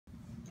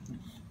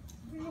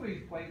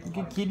plate. Like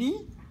a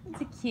kitty?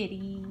 It's a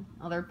kitty.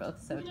 Oh, they're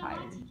both so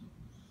tired.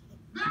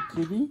 A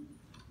kitty?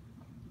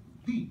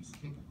 These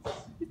tickets.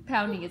 He's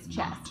pounding his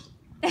chest.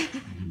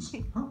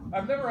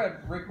 I've never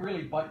had Rick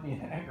really bite me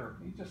in anger.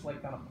 He's just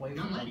like kind of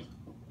playful. Young lady,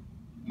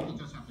 you will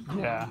just have to come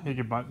Yeah,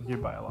 he'd bite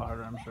a lot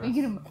harder, I'm sure. You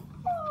get him.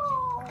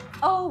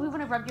 Oh, we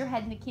want to rub your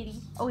head in the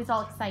kitty. Oh, he's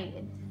all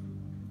excited.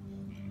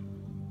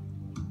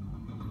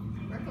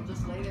 Rick will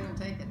just lay there and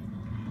take it.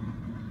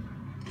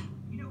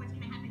 You know what's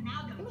gonna happen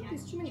now, I don't feel like you?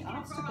 there's too many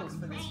obstacles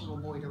for this little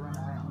boy to run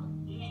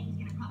around. Yeah, he's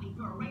gonna probably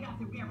throw her right off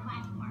the rear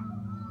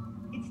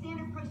platform. It's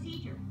standard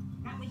procedure.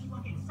 That way she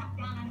won't get sucked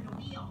down under the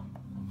wheel.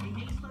 They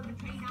may slow the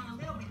train down a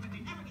little bit, but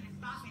they're never gonna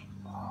stop it.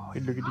 Oh,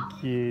 look at the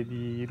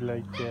kitty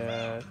like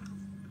that.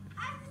 I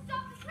have to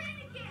stop the train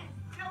again!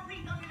 No,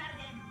 please don't do that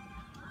again.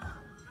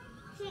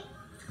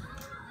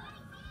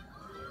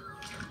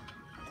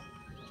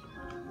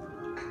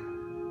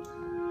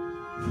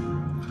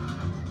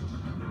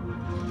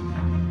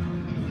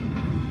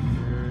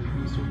 There's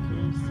Mr.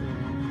 Casey.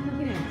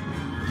 Look at him.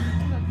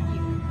 So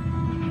cute.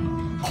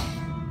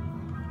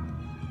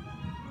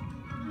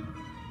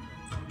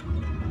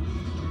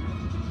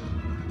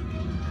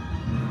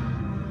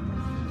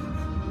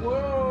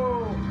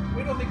 Whoa!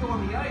 Wait till they go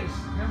on the ice.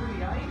 Remember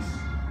the ice?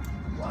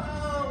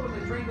 Whoa! When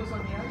the train goes on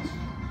the ice?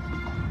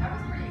 That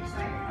was pretty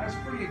exciting. That's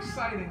pretty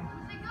exciting.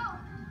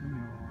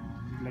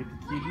 You like the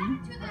kitty?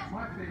 That's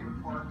my favorite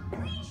part.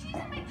 Please, she's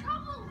in big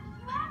trouble!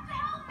 You have to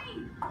help me!